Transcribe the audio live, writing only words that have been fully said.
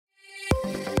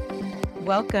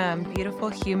Welcome, beautiful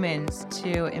humans,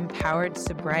 to Empowered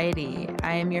Sobriety.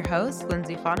 I am your host,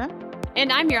 Lindsay Fauna.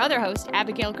 And I'm your other host,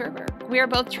 Abigail Gerber. We are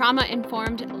both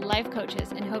trauma-informed life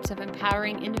coaches in hopes of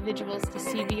empowering individuals to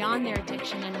see beyond their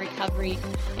addiction and recovery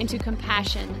into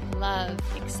compassion, love,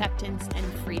 acceptance, and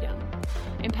freedom.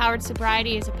 Empowered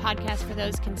Sobriety is a podcast for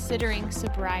those considering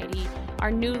sobriety, are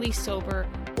newly sober,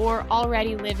 or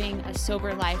already living a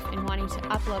sober life and wanting to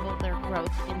uplevel their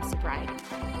growth in sobriety.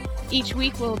 Each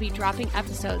week, we'll be dropping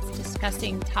episodes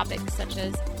discussing topics such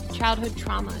as childhood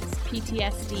traumas,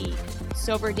 PTSD,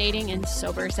 sober dating and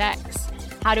sober sex,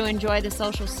 how to enjoy the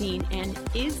social scene, and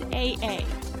is AA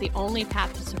the only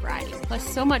path to sobriety, plus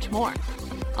so much more.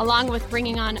 Along with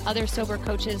bringing on other sober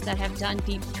coaches that have done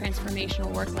deep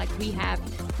transformational work like we have,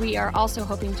 we are also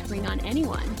hoping to bring on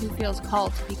anyone who feels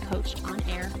called to be coached on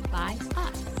air by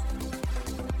us.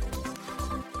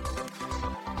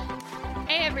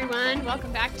 Hey everyone,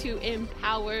 welcome back to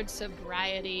Empowered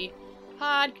Sobriety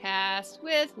podcast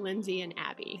with Lindsay and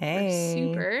Abby. Hey.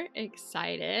 We're super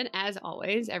excited, as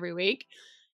always, every week.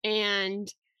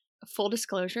 And full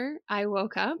disclosure, I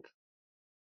woke up,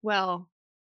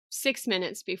 6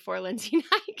 minutes before Lindsay and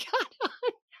I got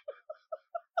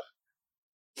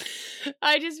on.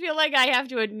 I just feel like I have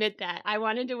to admit that. I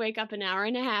wanted to wake up an hour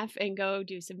and a half and go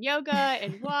do some yoga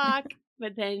and walk,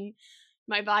 but then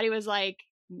my body was like,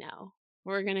 no,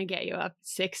 we're going to get you up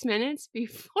 6 minutes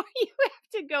before you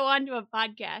have to go on to a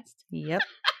podcast. Yep.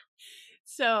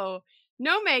 So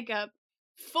no makeup,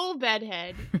 full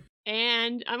bedhead,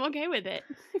 and I'm okay with it.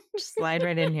 Just slide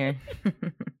right in here.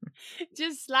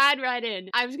 Just slide right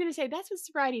in. I was going to say, that's what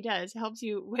sobriety does. It helps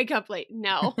you wake up late.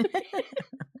 No.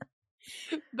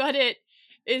 But it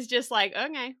is just like,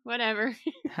 okay, whatever.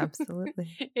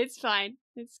 Absolutely. It's fine.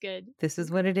 It's good. This is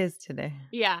what it is today.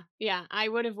 Yeah. I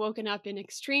would have woken up in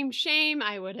extreme shame.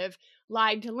 I would have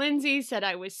lied to Lindsay, said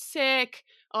I was sick.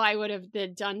 I would have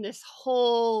done this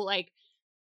whole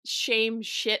shame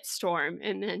shit storm.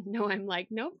 And then I'm like,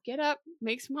 nope, get up,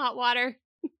 make some hot water.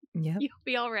 Yep. You'll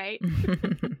be all right.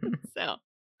 So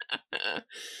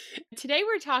today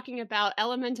we're talking about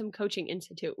Elementum Coaching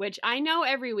Institute, which I know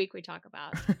every week we talk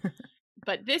about.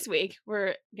 But this week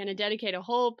we're going to dedicate a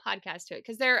whole podcast to it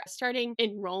because they're starting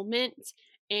enrollment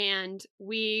and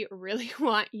we really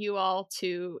want you all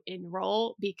to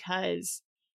enroll because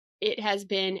it has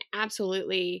been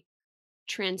absolutely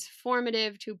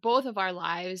transformative to both of our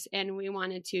lives, and we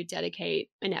wanted to dedicate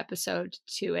an episode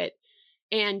to it.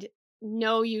 And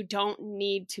no, you don't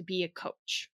need to be a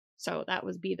coach. So that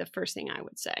would be the first thing I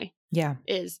would say. Yeah.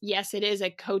 Is yes, it is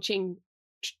a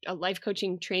life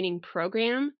coaching training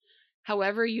program.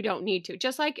 However, you don't need to.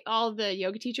 Just like all the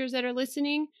yoga teachers that are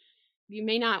listening, you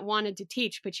may not wanted to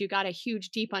teach, but you got a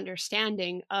huge, deep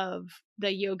understanding of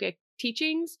the yoga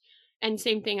teachings. And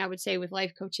same thing I would say with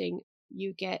life coaching.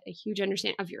 You get a huge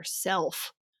understanding of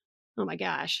yourself. Oh my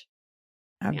gosh.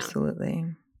 Absolutely.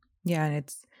 Yeah. And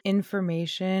it's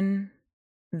information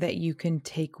that you can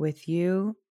take with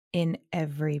you in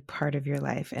every part of your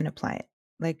life and apply it.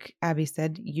 Like Abby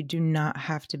said, you do not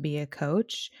have to be a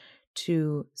coach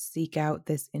to seek out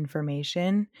this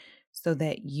information so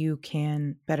that you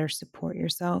can better support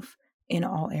yourself in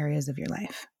all areas of your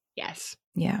life. Yes.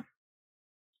 Yeah.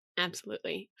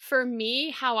 Absolutely. For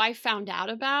me, how I found out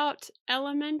about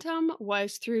Elementum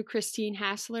was through Christine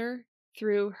Hassler,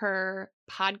 through her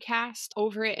podcast,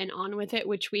 Over It and On With It,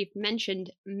 which we've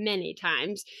mentioned many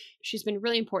times. She's been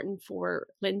really important for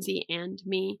Lindsay and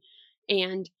me.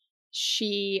 And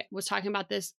she was talking about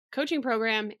this coaching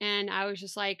program. And I was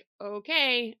just like,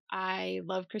 okay, I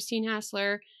love Christine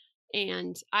Hassler.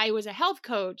 And I was a health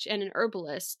coach and an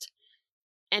herbalist.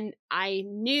 And I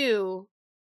knew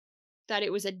that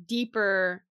it was a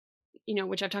deeper,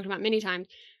 which I've talked about many times.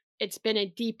 It's been a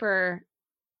deeper,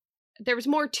 there was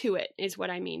more to it, is what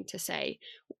I mean to say,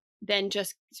 than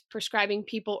just prescribing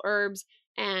people herbs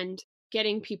and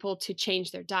getting people to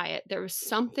change their diet. There was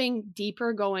something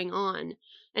deeper going on.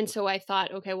 And so I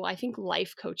thought, okay, well, I think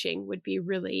life coaching would be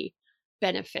really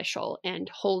beneficial, and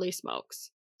holy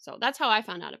smokes. So that's how I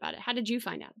found out about it. How did you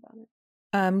find out about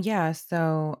it? Yeah.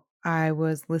 So I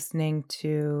was listening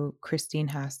to Christine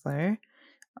Hassler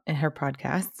in her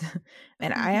podcast,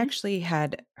 and I actually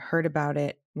had heard about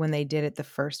it when they did it the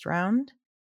first round.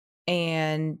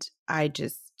 And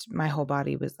my whole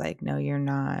body was like, no, you're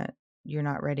not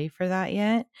ready for that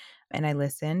yet. And I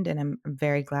listened, and I'm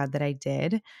very glad that I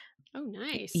did. Oh,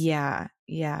 nice. Yeah.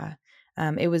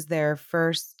 It was their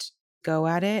first go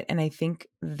at it. And I think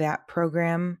that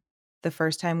program, the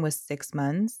first time was 6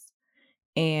 months.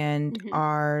 And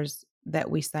ours that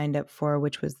we signed up for,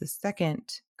 which was the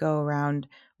second go around,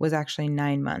 was actually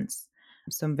 9 months.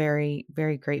 So I'm very,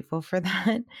 very grateful for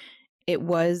that. It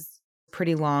was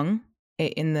pretty long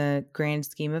in the grand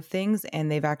scheme of things, and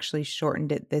they've actually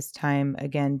shortened it this time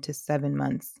again to 7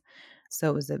 months.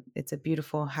 So it's a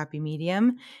beautiful happy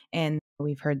medium, and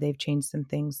we've heard they've changed some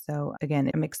things. So again,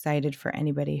 I'm excited for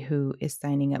anybody who is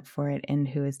signing up for it and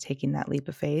who is taking that leap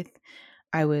of faith.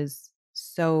 I was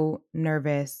so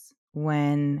nervous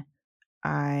when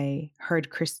I heard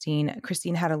Christine.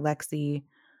 Christine had Alexi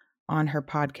on her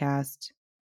podcast.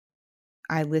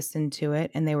 I listened to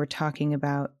it and they were talking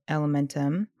about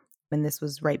Elementum, and this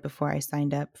was right before I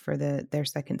signed up for their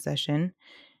second session.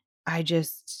 I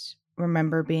just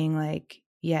remember being like,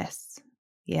 yes,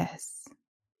 yes,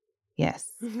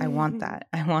 yes, I want that.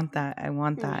 I want that. I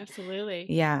want Oh, that. absolutely.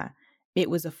 Yeah. It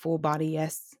was a full body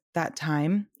yes that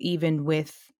time, even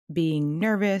with being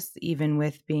nervous, even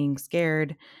with being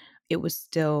scared, it was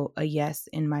still a yes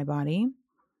in my body.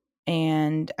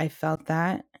 And I felt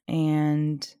that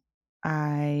and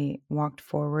I walked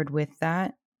forward with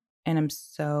that. And I'm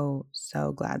so,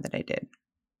 so glad that I did.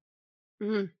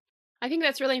 Mhm. I think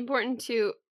that's really important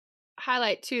to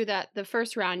highlight too, that the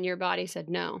first round your body said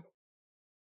no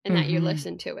and that you Mm-hmm.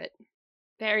 listened to it.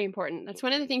 Very important. That's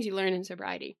one of the things you learn in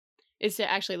sobriety is to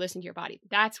actually listen to your body.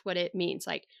 That's what it means.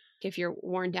 Like if you're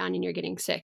worn down and you're getting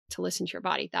sick, to listen to your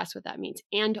body. That's what that means.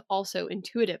 And also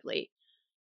intuitively,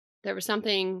 there was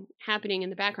something happening in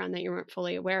the background that you weren't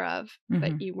fully aware of, but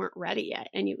Mm-hmm. you weren't ready yet.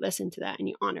 And you listened to that and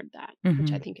you honored that, which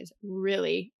I Mm-hmm. think is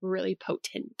really, really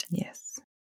potent. Yes.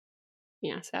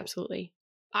 Yes, absolutely.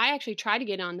 I actually tried to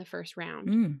get on the first round,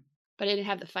 Mm. but I didn't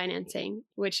have the financing,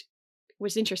 which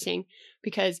was interesting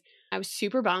because I was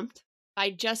super bummed.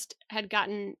 I just had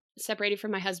gotten separated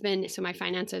from my husband, so my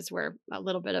finances were a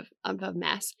little bit of a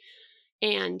mess.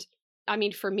 And I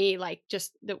mean, for me, like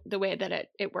just the way that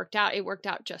it worked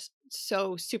out just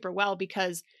so super well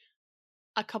because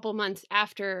a couple months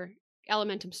after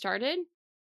Elementum started,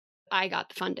 I got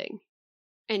the funding.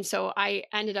 And so I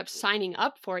ended up signing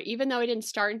up for it, even though it didn't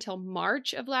start until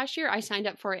March of last year. I signed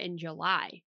up for it in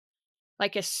July.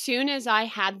 Like as soon as I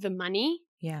had the money,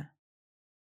 Yeah.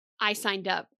 I signed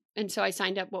up. And so I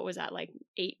signed up, what was that, like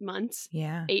 8 months?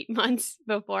 Yeah. 8 months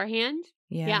beforehand.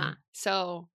 Yeah. Yeah.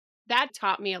 So that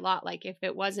taught me a lot. Like if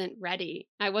it wasn't ready,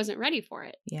 I wasn't ready for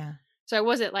it. Yeah. So I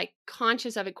wasn't like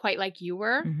conscious of it quite like you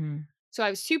were. Mm-hmm. So I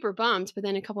was super bummed. But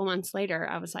then a couple months later,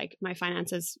 I was like, my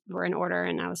finances were in order.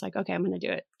 And I was like, okay, I'm going to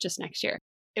do it just next year.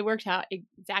 It worked out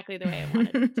exactly the way I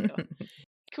wanted it to.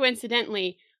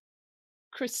 Coincidentally,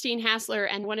 Christine Hassler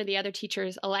and one of the other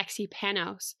teachers, Alexi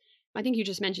Panos, I think you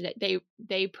just mentioned it.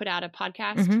 They put out a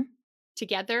podcast Mm-hmm.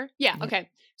 together. Yeah, Yep. okay.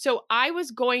 So I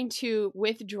was going to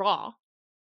withdraw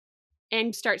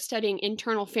and start studying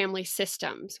internal family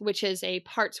systems, which is a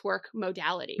parts work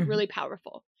modality, Mm-hmm. really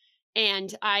powerful.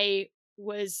 And I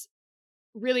was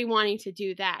really wanting to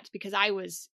do that because I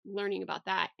was learning about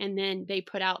that. And then they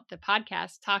put out the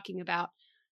podcast talking about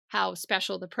how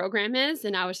special the program is.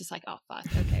 And I was just like, oh, fuck.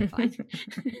 Okay, fine.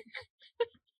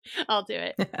 I'll do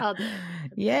it. I'll do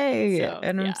it. Yay. So,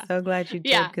 And I'm yeah. so glad you did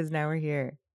Yeah. because now we're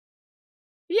here.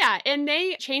 Yeah. And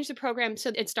they changed the program.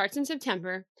 So it starts in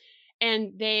September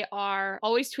and they are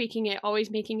always tweaking it, always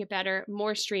making it better,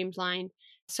 more streamlined.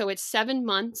 So it's 7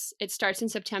 months. It starts in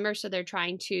September. So they're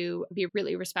trying to be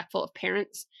really respectful of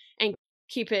parents and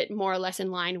keep it more or less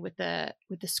in line with the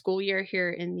school year here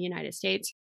in the United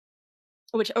States,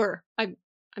 which, or I'm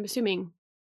assuming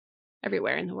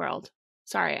everywhere in the world.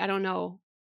 Sorry, I don't know.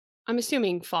 I'm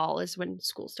assuming fall is when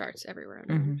school starts everywhere in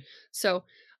the world. Mm-hmm. So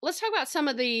let's talk about some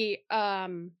of the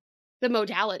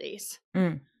modalities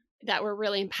Mm. that were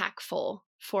really impactful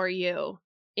for you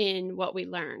in what we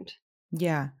learned.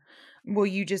 Yeah. Well,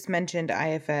 you just mentioned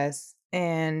IFS,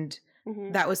 and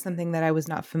Hmm. that was something that I was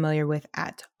not familiar with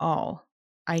at all.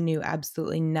 I knew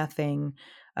absolutely nothing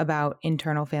about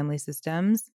internal family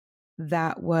systems.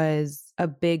 That was a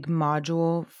big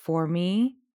module for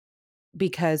me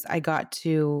because I got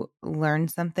to learn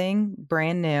something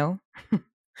brand new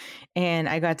and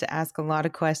I got to ask a lot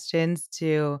of questions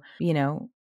to,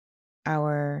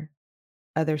 our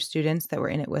other students that were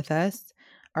in it with us,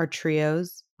 our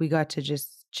trios. We got to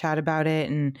just chat about it.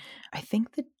 And I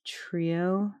think the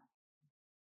trio,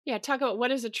 Yeah, talk about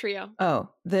what is a trio.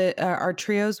 our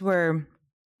trios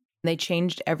they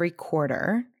changed every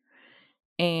quarter.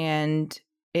 And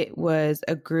it was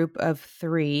a group of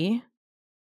 3.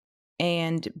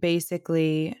 And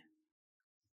basically,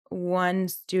 one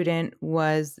student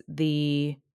was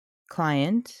the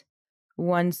client,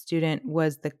 one student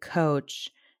was the coach,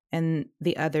 and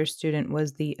the other student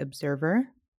was the observer.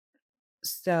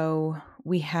 So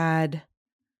we had,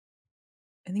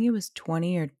 I think it was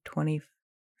 20 or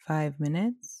 25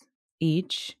 minutes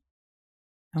each,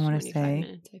 I want to 25 say.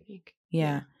 minutes, I think. Yeah.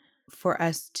 Yeah. For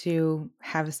us to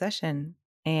have a session,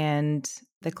 and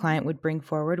the Mhm. client would bring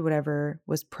forward whatever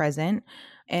was present.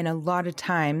 And a lot of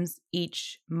times,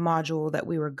 each module that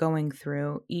we were going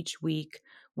through each week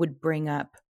would bring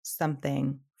up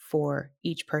something for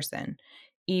each person.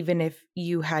 Even if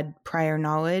you had prior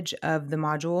knowledge of the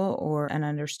module or an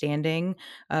understanding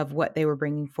of what they were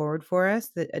bringing forward for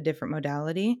us, a different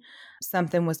modality,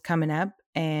 something was coming up.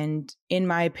 And in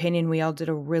my opinion, we all did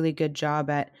a really good job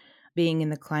at being in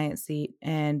the client seat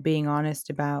and being honest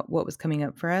about what was coming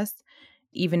up for us,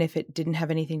 even if it didn't have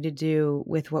anything to do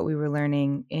with what we were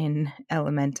learning in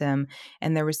Elementum.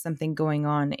 And there was something going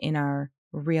on in our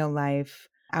real life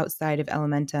outside of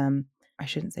Elementum. I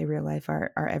shouldn't say real life,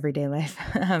 our everyday life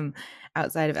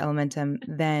outside of Elementum,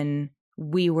 then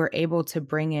we were able to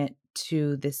bring it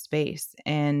to this space.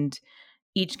 And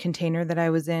each container that I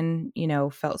was in,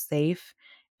 felt safe.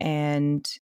 And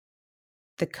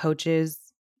the coaches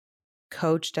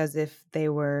coached as if they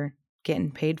were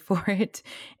getting paid for it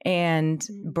and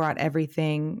Mm. brought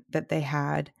everything that they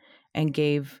had and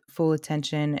gave full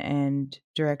attention and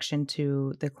direction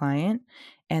to the client.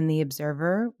 And the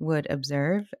observer would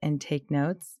observe and take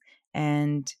notes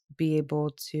and be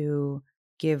able to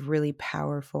give really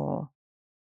powerful,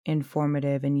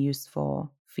 informative, and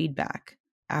useful feedback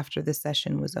after the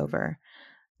session was Mhm. over.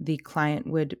 The client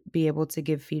would be able to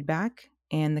give feedback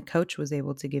and the coach was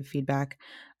able to give feedback.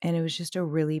 And it was just a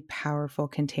really powerful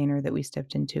container that we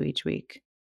stepped into each week.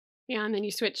 Yeah, and then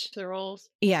you switch the roles.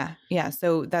 Yeah. Yeah.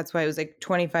 So that's why it was like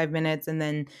 25 minutes. And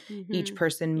then each Mhm.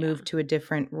 person Yeah. moved to a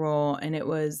different role. And it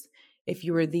was, if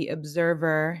you were the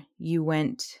observer, you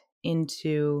went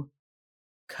into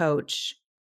coach,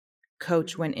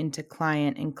 coach Mhm. went into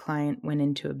client, and client went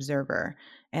into observer.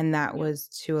 And that Yep. was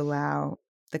to allow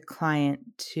the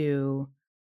client to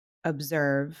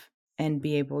observe and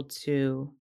be able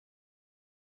to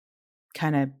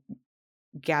kind of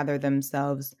gather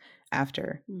themselves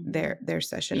after Mhm. their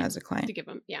session Yeah, as a client. to give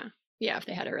them, yeah. Yeah, if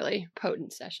they had a really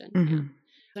potent session, yeah. Mhm.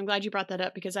 I'm glad you brought that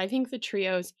up because I think the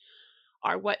trios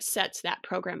are what sets that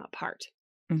program apart.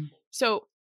 Mm. So,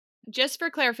 just for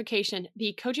clarification,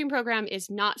 the coaching program is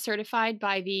not certified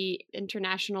by the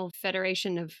International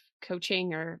Federation of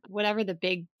Coaching or whatever the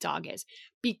big dog is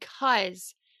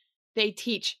because they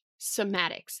teach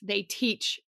somatics, they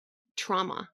teach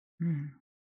trauma. Mm.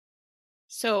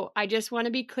 So I just want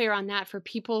to be clear on that for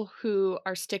people who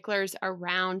are sticklers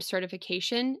around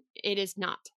certification. It is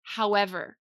not.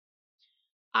 However,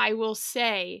 I will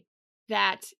say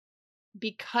that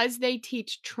because they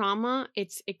teach trauma,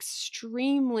 it's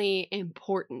extremely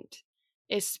important,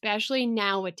 especially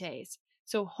nowadays.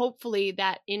 So hopefully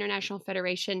that International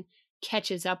Federation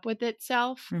catches up with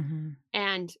itself Mhm.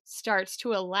 and starts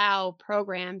to allow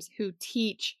programs who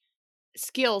teach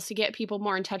skills to get people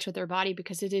more in touch with their body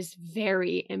because it is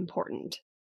very important.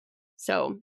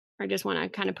 So I just want to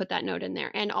kind of put that note in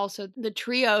there. And also, the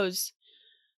trios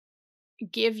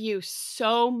give you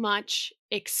so much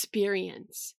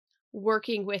experience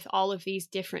working with all of these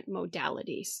different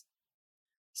modalities.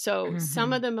 So,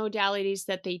 some of Mhm. the modalities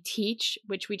that they teach,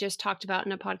 which we just talked about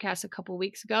in a podcast a couple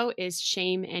weeks ago, is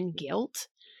shame and guilt.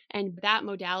 And that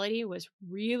modality was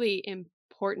really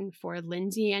important for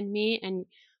Lindsay and me and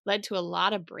led to a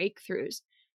lot of breakthroughs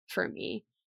for me.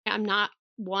 I'm not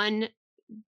one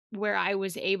where I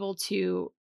was able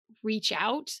to reach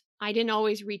out. I didn't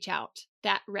always reach out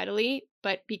that readily,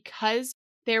 but because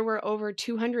there were over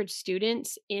 200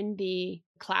 students in the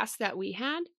class that we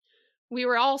had, we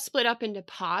were all split up into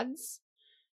pods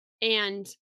and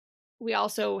we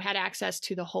also had access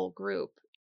to the whole group.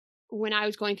 When I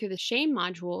was going through the shame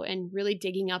module and really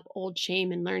digging up old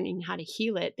shame and learning how to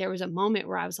heal it, there was a moment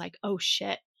where I was like, oh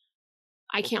shit,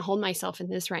 I can't hold myself in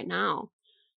this right now.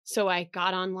 So I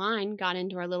got online, got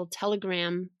into our little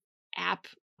Telegram app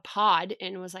pod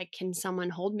and was like, can someone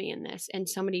hold me in this? And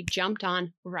somebody jumped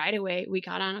on right away. We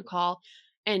got on a call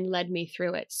and led me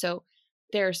through it. So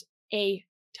there's a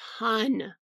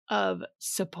ton of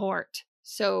support.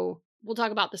 So we'll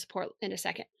talk about the support in a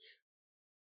second.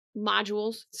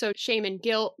 Modules. So shame and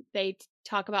guilt, they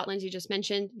talk about, Lindsay just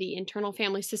mentioned, the internal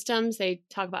family systems. They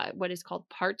talk about what is called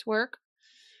parts work.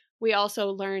 We also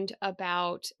learned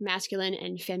about masculine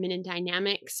and feminine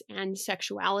dynamics and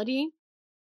sexuality,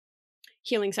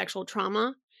 healing sexual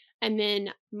trauma. And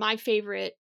then my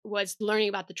favorite was learning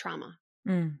about the trauma.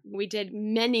 Mm. We did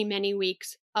many, many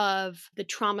weeks of the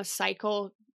trauma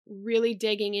cycle, really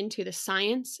digging into the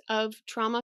science of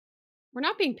trauma. We're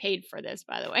not being paid for this,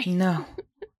 by the way. No.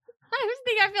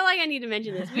 I feel like I need to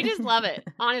mention this. We just love it.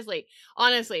 Honestly,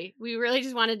 we really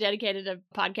just want to dedicate a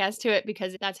podcast to it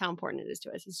because that's how important it is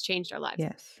to us. It's changed our lives.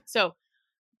 Yes. So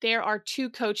there are two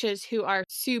coaches who are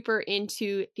super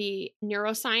into the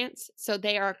neuroscience. So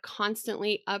they are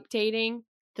constantly updating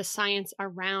the science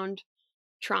around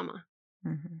trauma.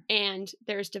 Mm-hmm. And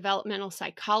there's developmental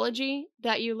psychology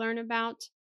that you learn about,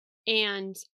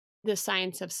 and the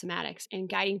science of somatics and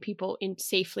guiding people in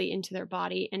safely into their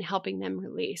body and helping them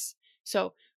release.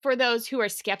 So for those who are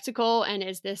skeptical, and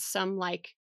is this some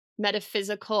like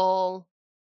metaphysical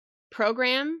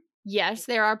program? Yes,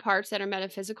 there are parts that are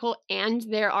metaphysical, and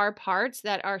there are parts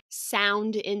that are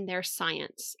sound in their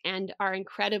science and are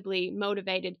incredibly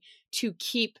motivated to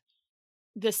keep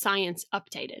the science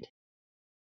updated.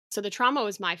 So the trauma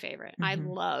was my favorite. I Mm-hmm.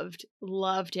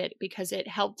 loved it because it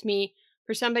helped me.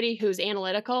 For somebody who's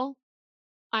analytical,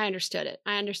 I understood it.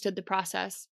 I understood the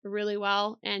process really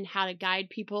well and how to guide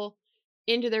people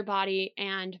into their body.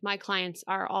 And my clients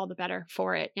are all the better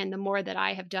for it. And the more that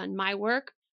I have done my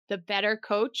work, the better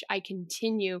coach I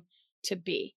continue to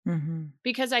be Mm-hmm.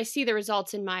 because I see the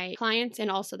results in my clients and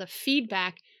also the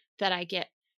feedback that I get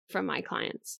from my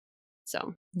clients.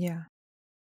 So, Yeah.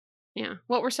 yeah.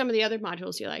 What were some of the other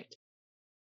modules you liked?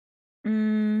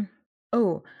 Mm.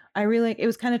 Oh, I really like it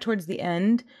was kind of towards the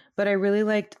end, but I really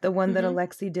liked the one that Mm-hmm.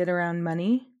 Alexi did around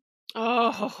money.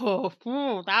 Oh,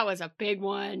 that was a big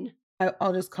one.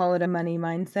 I'll just call it a money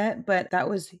mindset, but that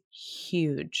was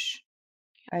huge.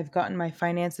 I've gotten my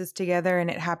finances together and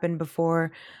it happened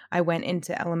before I went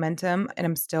into Elementum, and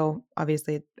I'm still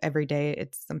obviously every day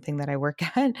it's something that I work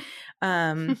at.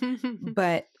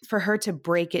 But for her to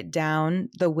break it down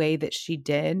the way that she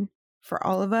did for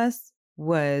all of us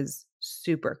was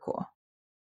super cool.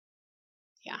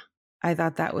 Yeah. I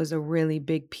thought that was a really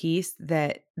big piece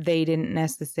that they didn't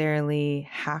necessarily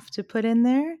have to put in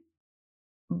there,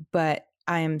 but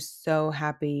I am so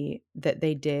happy that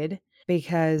they did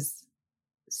because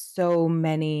so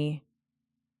many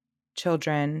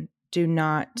children do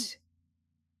not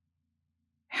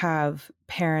have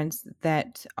parents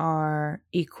that are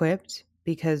equipped,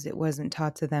 because it wasn't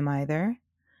taught to them either,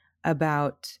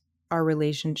 about our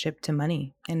relationship to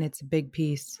money. And it's a big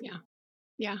piece. Yeah.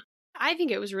 Yeah. I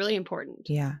think it was really important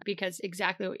Yeah. because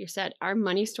exactly what you said, our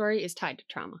money story is tied to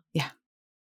trauma. Yeah.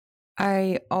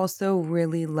 I also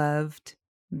really loved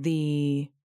the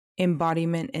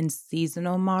embodiment and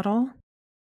seasonal model.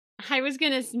 I was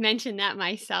going to mention that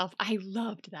myself. I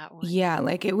loved that one. Yeah,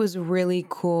 like it was really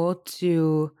cool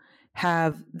to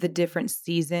have the different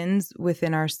seasons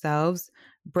within ourselves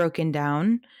broken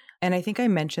down. And I think I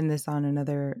mentioned this on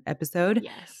another episode,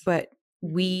 Yes. but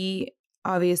Mm-hmm. we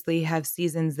obviously have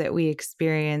seasons that we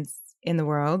experience in the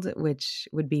world, which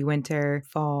would be winter,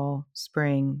 fall,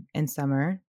 spring, and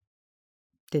summer.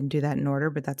 Didn't do that in order,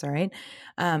 but that's all right.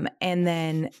 And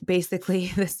then basically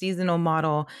the seasonal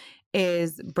model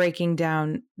is breaking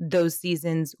down those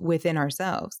seasons within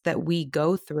ourselves that we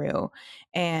go through.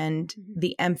 And Mm-hmm.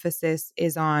 the emphasis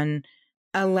is on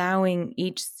allowing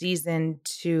each season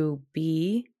to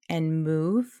be and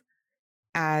move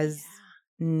as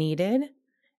needed,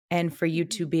 and for you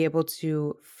to be able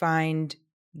to find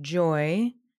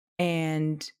joy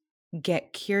and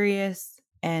get curious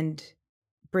and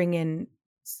bring in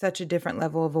such a different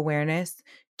level of awareness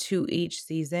to each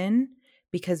season,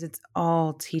 because it's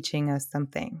all teaching us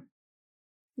something.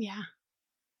 Yeah.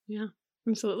 Yeah.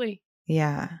 Absolutely.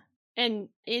 Yeah. And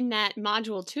in that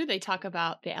module too, they talk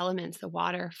about the elements, the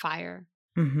water, fire,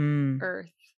 Mhm.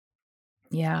 earth,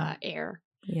 Yeah. air,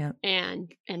 Yep.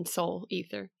 and soul,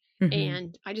 ether. Mhm.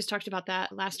 And I just talked about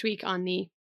that last week on the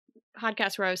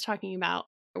podcast where I was talking about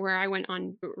where I went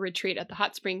on retreat at the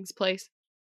hot springs place.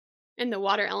 And the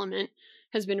water element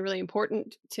has been really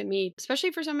important to me,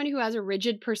 especially for somebody who has a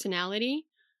rigid personality.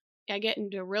 I get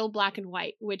into real black and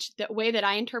white, which the way that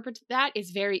I interpret that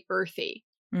is very earthy.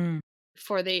 Mm.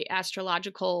 For the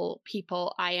astrological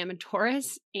people, I am a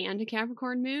Taurus and a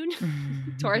Capricorn moon,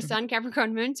 Taurus sun,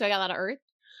 Capricorn moon. So I got a lot of earth,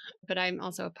 but I'm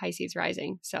also a Pisces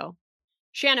rising. So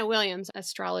Shanna Williams,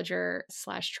 astrologer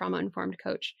slash trauma informed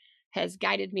coach, has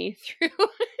guided me through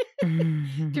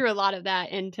Mhm. through a lot of that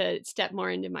and to step more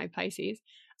into my Pisces.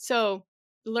 So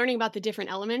learning about the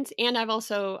different elements. And I've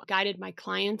also guided my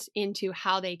clients into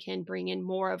how they can bring in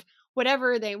more of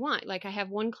whatever they want. Like I have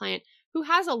one client who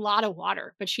has a lot of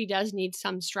water, but she does need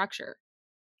some structure.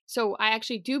 So I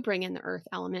actually do bring in the earth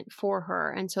element for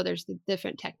her. And so there's the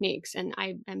different techniques. And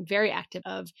I am very active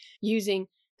of using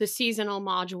the seasonal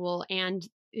module and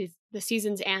the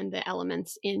seasons and the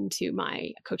elements into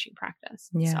my coaching practice.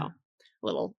 So Yeah. a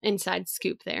little inside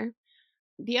scoop there.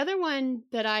 The other one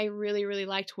that I really, really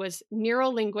liked was neuro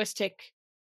linguistic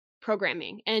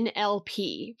programming,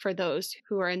 NLP, for those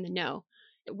who are in the know.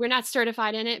 We're not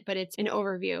certified in it, but it's an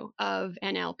overview of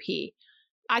NLP.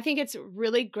 I think it's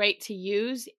really great to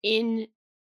use in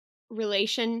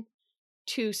relation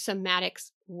to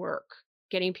somatics work,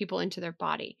 getting people into their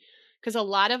body. Because a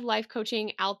lot of life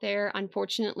coaching out there,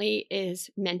 unfortunately, is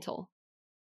mental,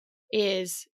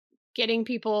 is getting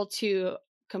people to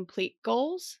complete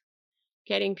goals,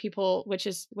 getting people, which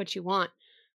is what you want,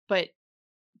 but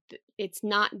it's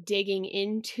not digging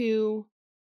into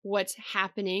what's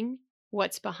happening,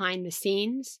 what's behind the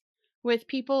scenes with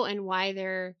people and why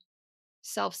they're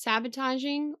self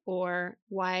sabotaging or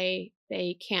why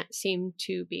they can't seem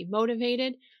to be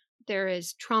motivated. There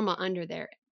is trauma under there.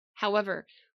 However,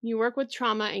 when you work with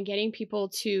trauma and getting people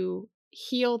to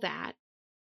heal that,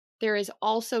 there is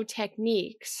also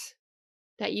techniques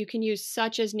that you can use,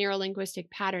 such as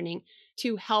neurolinguistic patterning,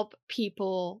 to help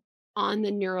people on the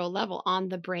neural level, on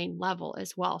the brain level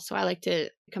as well. So I like to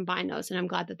combine those, and I'm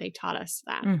glad that they taught us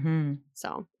that.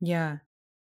 So yeah.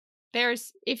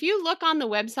 if you look on the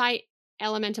website,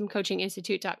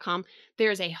 elementumcoachinginstitute.com,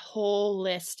 there's a whole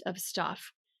list of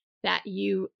stuff that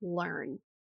you learn.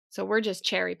 So we're just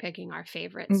cherry picking our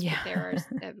favorites. Yeah. But there's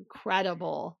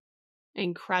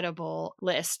incredible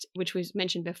list, which was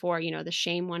mentioned before. The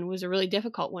shame one was a really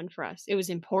difficult one for us. It was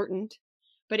important,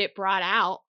 but it brought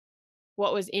out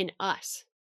what was in us.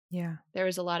 Yeah. There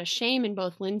was a lot of shame in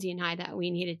both Lindsay and I that we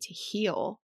needed to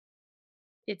heal.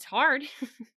 It's hard.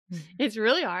 It's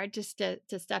really hard just to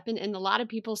step in. And a lot of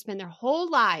people spend their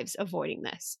whole lives avoiding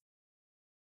this.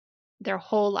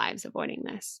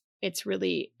 It's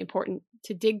really important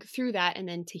to dig through that and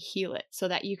then to heal it so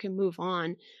that you can move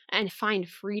on and find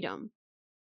freedom.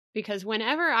 Because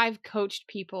whenever I've coached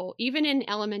people, even in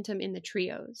Elementum in the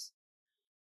trios,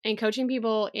 and coaching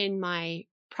people in my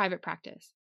private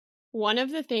practice, one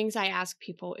of the things I ask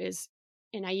people is,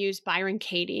 and I use Byron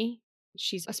Katie,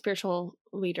 she's a spiritual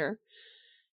leader,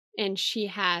 and she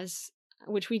has,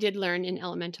 which we did learn in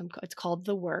Elementum, it's called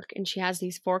The Work, and she has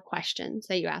these 4 questions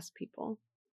that you ask people.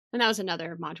 And that was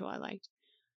another module I liked.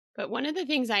 But one of the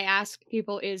things I ask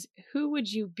people is, who would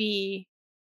you be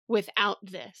without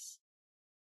this?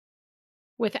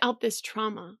 Without this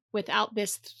trauma, without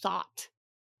this thought?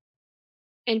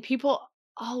 And people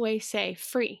always say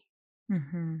free.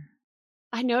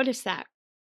 I noticed that.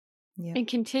 Yeah. And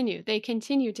they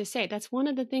continue to say, that's one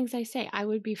of the things I say, I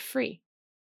would be free.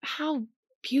 How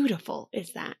beautiful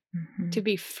is that, to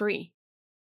be free?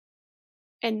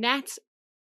 And that's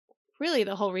really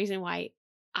the whole reason why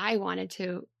I wanted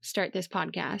to start this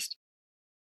podcast,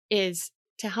 is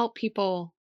to help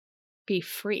people be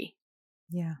free.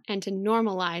 Yeah. And to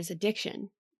normalize addiction,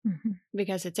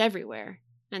 because it's everywhere.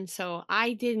 And so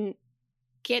I didn't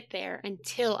get there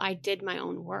until I did my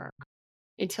own work,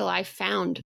 until I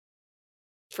found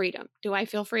freedom. Do I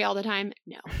feel free all the time?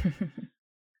 No.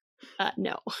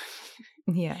 No.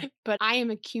 Yeah. But I am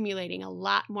accumulating a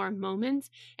lot more moments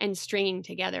and stringing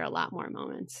together a lot more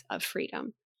moments of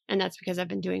freedom. And that's because I've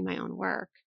been doing my own work.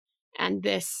 And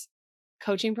this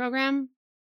coaching program,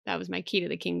 that was my key to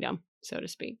the kingdom, so to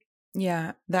speak.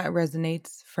 Yeah, that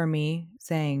resonates for me,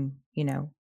 saying,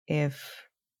 if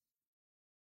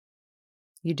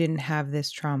you didn't have this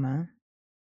trauma,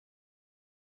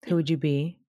 who would you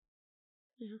be?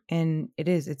 Yeah. And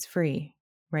it's free,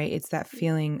 right? It's that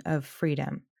feeling of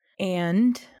freedom.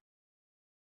 And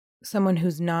someone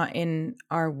who's not in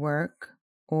our work,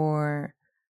 or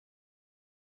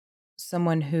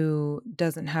someone who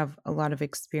doesn't have a lot of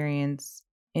experience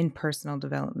in personal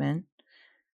development,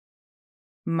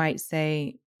 might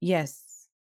say, yes,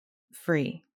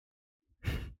 free.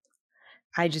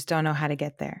 I just don't know how to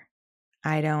get there.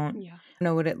 I don't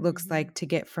know what it looks like to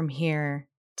get from here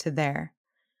to there.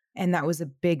 And that was a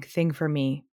big thing for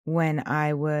me when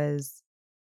I was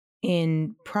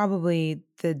in probably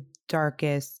the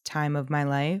darkest time of my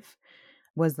life,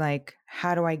 was like,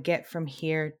 how do I get from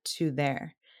here to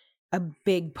there? A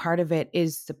big part of it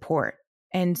is support.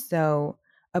 And so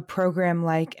a program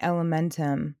like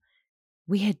Elementum,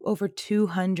 we had over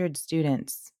 200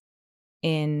 students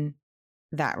in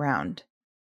that round,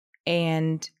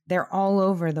 and they're all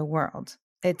over the world.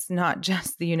 It's not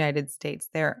just the United States.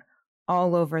 They're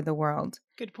all over the world.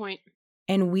 Good point.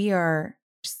 And we are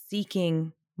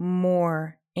seeking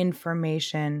more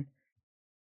information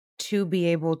to be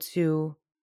able to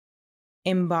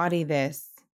embody this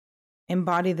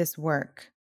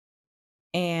work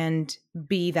and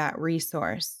be that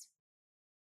resource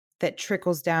that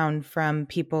trickles down from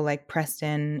people like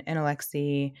Preston and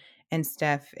Alexi and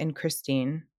Steph and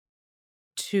Christine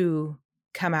to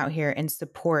come out here and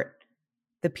support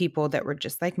the people that were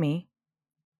just like me,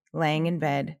 laying in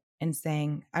bed and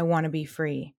saying, I want to be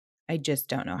free. I just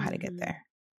don't know how to get Mhm. there.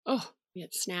 Oh, we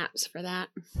had snaps for that.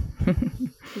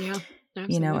 Yeah,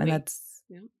 You know, and absolutely.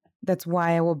 Yeah. that's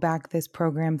why I will back this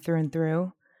program through and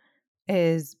through,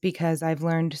 is because I've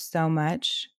learned so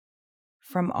much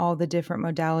from all the different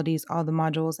modalities, all the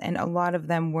modules, and a lot of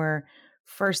them were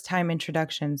first time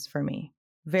introductions for me.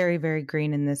 Very, very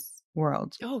green in this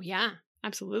world. Oh, yeah,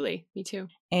 absolutely. Me too.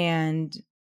 And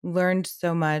learned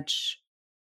so much,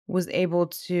 was able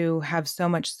to have so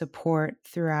much support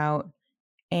throughout,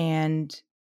 and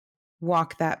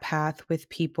walk that path with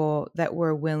people that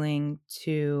were willing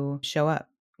to show up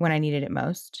when I needed it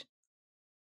most.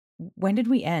 When did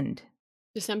we end?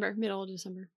 December, middle of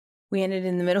December. We ended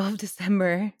in the middle of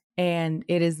December, and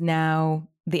it is now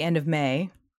the end of May.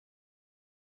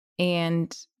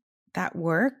 And that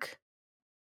work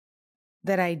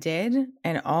that I did,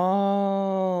 and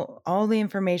all the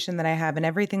information that I have and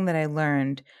everything that I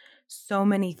learned, so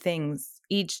many things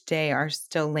each day are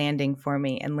still landing for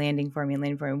me and landing for me and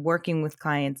landing for me, working with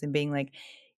clients and being like,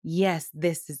 yes,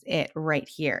 this is it right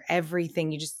here.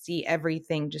 Everything, you just see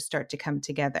everything just start to come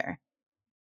together.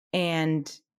 And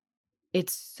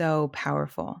it's so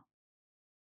powerful.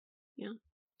 Yeah,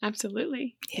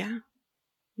 absolutely. Yeah. Yeah.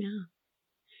 Yeah.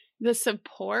 The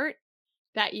support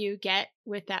that you get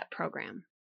with that program.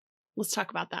 Let's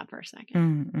talk about that for a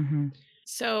second. Mm-hmm.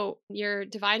 So you're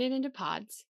divided into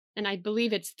pods, and I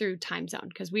believe it's through time zone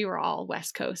because we were all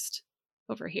West Coast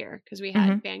over here because we Mm-hmm.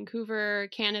 had Vancouver,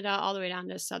 Canada, all the way down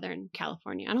to Southern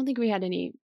California. I don't think we had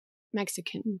any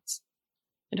Mexicans,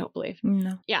 I don't believe.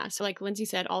 No. Yeah. So, like Lindsay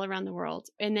said, all around the world.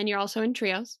 And then you're also in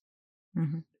trios.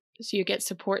 Mm-hmm. So you get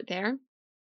support there,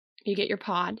 you get your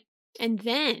pod. And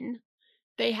then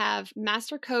they have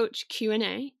Master Coach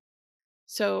Q&A.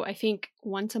 So I think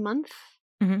once a month,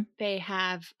 Mm-hmm. they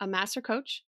have a master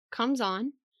coach comes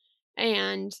on,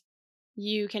 and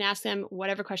you can ask them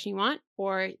whatever question you want,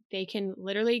 or they can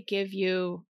literally give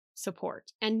you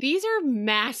support. And these are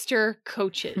master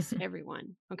coaches,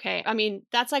 everyone. Okay. I mean,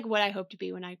 that's like what I hope to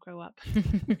be when I grow up.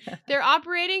 They're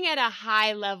operating at a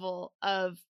high level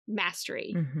of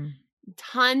mastery, Mm-hmm.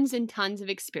 tons and tons of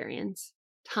experience,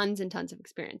 tons and tons of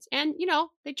experience. And,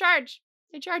 they charge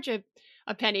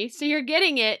a penny. So you're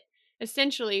getting it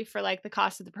essentially for like the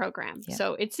cost of the program. Yep.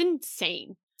 So it's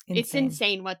insane. It's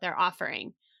insane what they're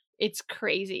offering. It's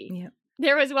crazy. Yep.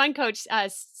 There was one coach,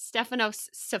 Stefanos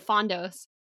Sifandos.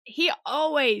 He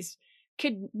always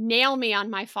could nail me on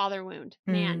my father wound.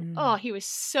 Man, oh, he was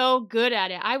so good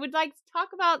at it. I would like to talk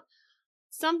about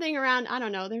something around, I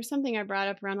don't know, there's something I brought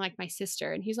up around like my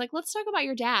sister, and he's like, let's talk about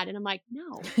your dad. And I'm like,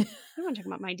 no, I don't want to talk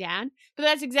about my dad. But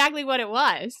that's exactly what it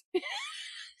was.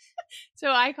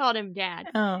 So I called him Dad.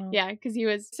 Oh. Yeah, because he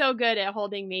was so good at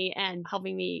holding me and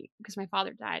helping me because my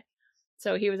father died.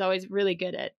 So he was always really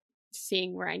good at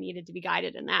seeing where I needed to be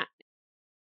guided in that.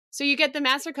 So you get the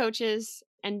master coaches,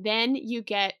 and then you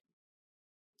get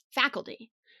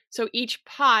faculty. So each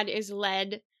pod is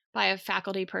led by a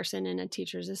faculty person and a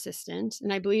teacher's assistant.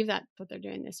 And I believe that's what they're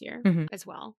doing this year as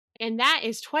well. And that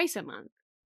is twice a month.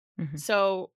 Mm-hmm.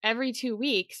 So every 2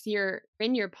 weeks, you're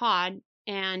in your pod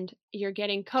and you're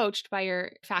getting coached by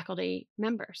your faculty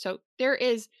member. So there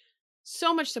is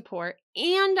so much support.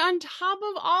 And on top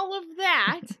of all of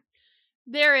that,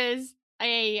 there is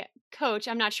a coach.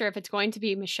 I'm not sure if it's going to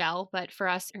be Michelle, but for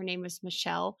us, her name was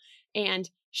Michelle. And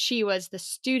she was the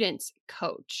student's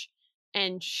coach.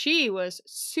 And she was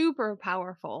super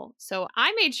powerful. So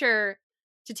I made sure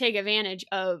to take advantage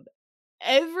of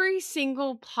every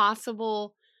single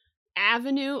possible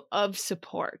avenue of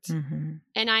support. Mm-hmm.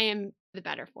 And I am the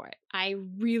better for it. I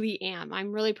really am.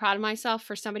 I'm really proud of myself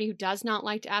for somebody who does not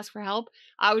like to ask for help.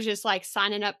 I was just like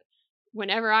signing up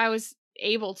whenever I was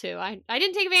able to. I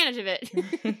didn't take advantage of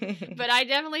it. But I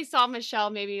definitely saw Michelle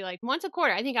maybe like once a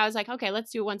quarter. I think I was like, okay,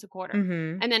 let's do once a quarter.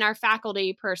 Mm-hmm. And then our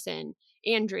faculty person,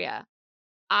 Andrea,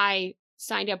 I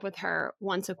signed up with her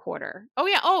once a quarter. Oh,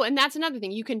 yeah. Oh, and that's another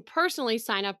thing. You can personally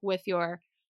sign up with your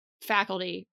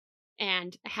faculty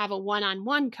and have a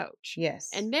one-on-one coach. Yes.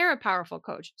 And they're a powerful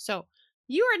coach. So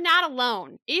you are not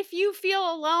alone. If you feel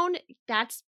alone,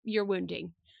 that's your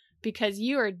wounding, because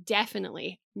you are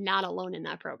definitely not alone in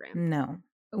that program. No.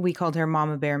 We called her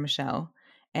Mama Bear Michelle.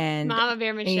 And Mama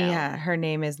Bear Michelle. Yeah, her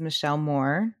name is Michelle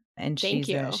Moore, and Thank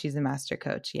she's a master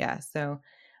coach. Yeah. So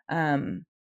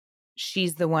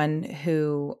she's the one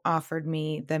who offered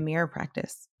me the mirror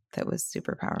practice that was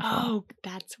super powerful. Oh,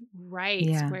 that's right.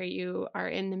 Yeah. Where you are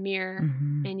in the mirror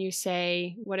Mm-hmm. and you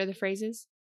say, what are the phrases?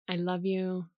 I love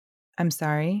you. I'm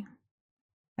sorry.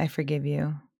 I forgive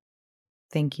you.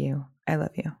 Thank you. I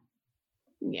love you.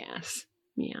 Yes.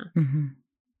 Yeah. Mm-hmm.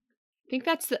 I think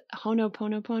that's the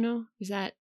Honoponopono. Is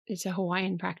that It's a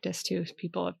Hawaiian practice too.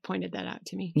 People have pointed that out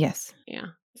to me. Yes. Yeah.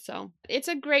 So it's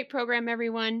a great program,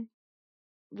 everyone.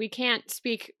 We can't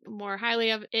speak more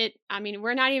highly of it. I mean,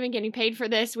 we're not even getting paid for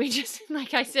this. We just,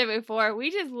 like I said before,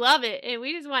 we just love it. And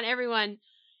we just want everyone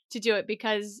to do it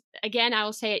because, again, I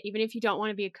will say it, even if you don't want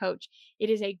to be a coach, it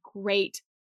is a great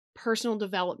personal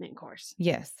development course.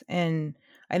 Yes. And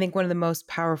I think one of the most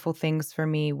powerful things for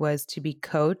me was to be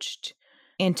coached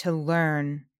and to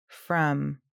learn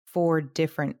from 4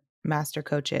 different master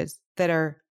coaches that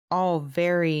are all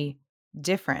very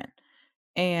different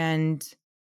and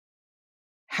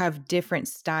have different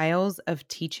styles of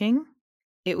teaching.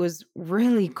 It was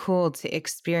really cool to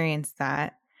experience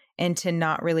that and to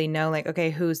not really know, like,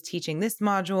 okay, who's teaching this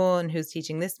module and who's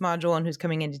teaching this module and who's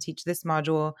coming in to teach this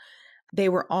module. They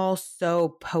were all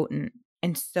so potent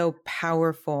and so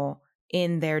powerful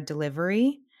in their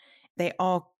delivery. They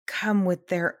all come with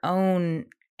their own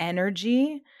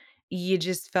energy. You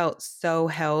just felt so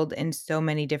held in so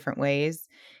many different ways.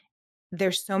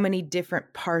 There's so many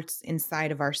different parts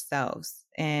inside of ourselves.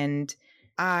 And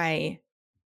I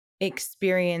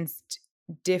experienced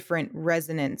different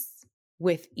resonance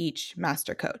with each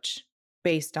master coach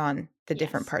based on the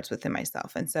different parts within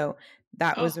myself. And so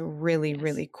that was a really,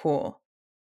 really cool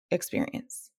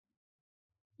experience.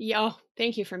 Yeah.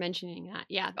 Thank you for mentioning that.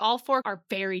 Yeah. All 4 are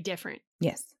very different.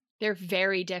 Yes. They're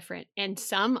very different. And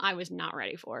some I was not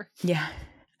ready for. Yeah.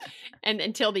 And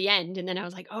until the end. And then I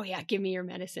was like, oh, yeah, give me your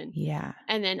medicine. Yeah.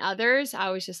 And then others,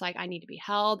 I was just like, I need to be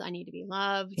held. I need to be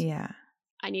loved. Yeah.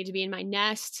 I need to be in my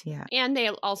nest. Yeah. And they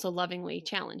also lovingly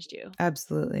challenged you.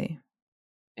 Absolutely.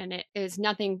 And it is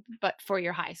nothing but for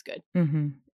your highest good. Mm-hmm.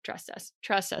 Trust us.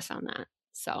 Trust us on that.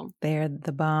 So they're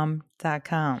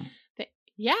thebomb.com.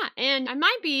 Yeah. And I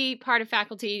might be part of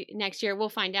faculty next year. We'll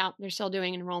find out. They're still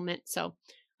doing enrollment. So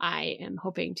I am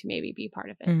hoping to maybe be part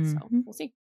of it. Mm-hmm. So we'll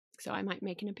see. So I might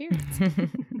make an appearance.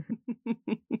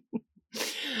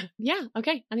 Yeah.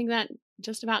 Okay. I think that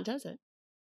just about does it.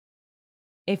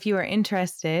 If you are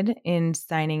interested in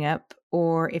signing up,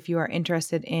 or if you are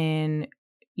interested in,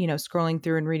 scrolling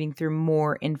through and reading through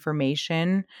more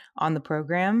information on the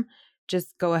program,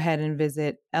 just go ahead and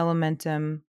visit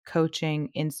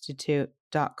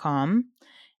elementumcoachinginstitute.com.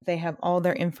 They have all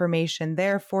their information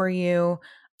there for you.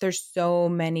 There's so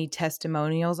many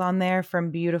testimonials on there from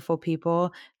beautiful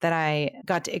people that I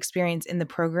got to experience in the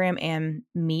program and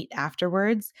meet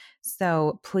afterwards.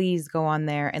 So please go on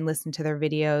there and listen to their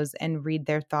videos and read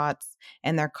their thoughts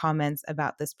and their comments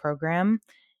about this program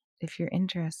if you're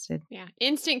interested. Yeah.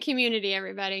 Instant community,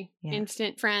 everybody. Yeah.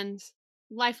 Instant friends,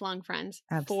 lifelong friends.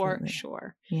 Absolutely. For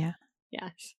sure. Yeah.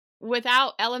 Yes.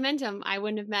 Without Elementum, I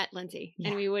wouldn't have met Lindsay, Yeah.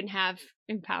 and we wouldn't have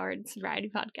Empowered Sobriety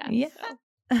Podcast. Yeah. So.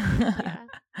 Yeah.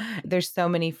 There's so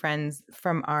many friends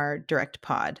from our direct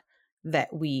pod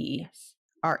that we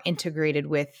are integrated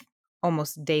with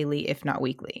almost daily, if not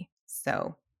weekly.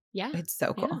 So yeah, it's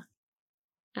so cool. Yeah.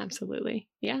 Absolutely.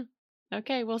 Yeah.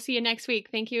 Okay. We'll see you next week.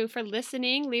 Thank you for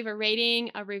listening. Leave a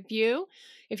rating, a review.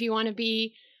 If you want to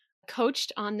be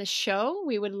coached on the show,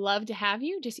 we would love to have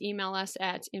you. Just email us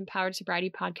at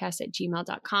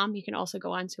empoweredsobrietypodcast@gmail.com. You can also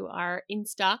go onto our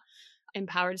Insta,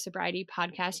 Empowered Sobriety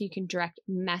Podcast. You can direct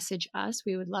message us.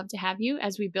 We would love to have you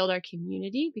as we build our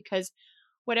community, because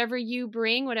whatever you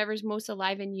bring, whatever's most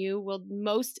alive in you, will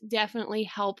most definitely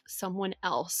help someone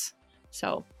else.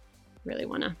 So really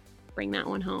want to bring that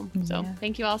one home. Yeah. So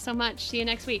thank you all so much. See you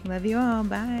next week. Love you all.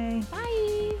 Bye.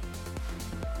 Bye.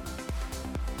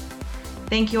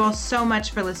 Thank you all so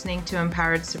much for listening to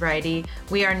Empowered Sobriety.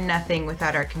 We are nothing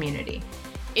without our community.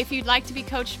 If you'd like to be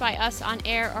coached by us on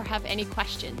air or have any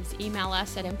questions, email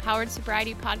us at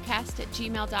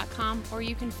empoweredsobrietypodcast@gmail.com, or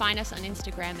you can find us on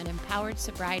Instagram at Empowered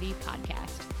Sobriety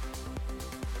Podcast.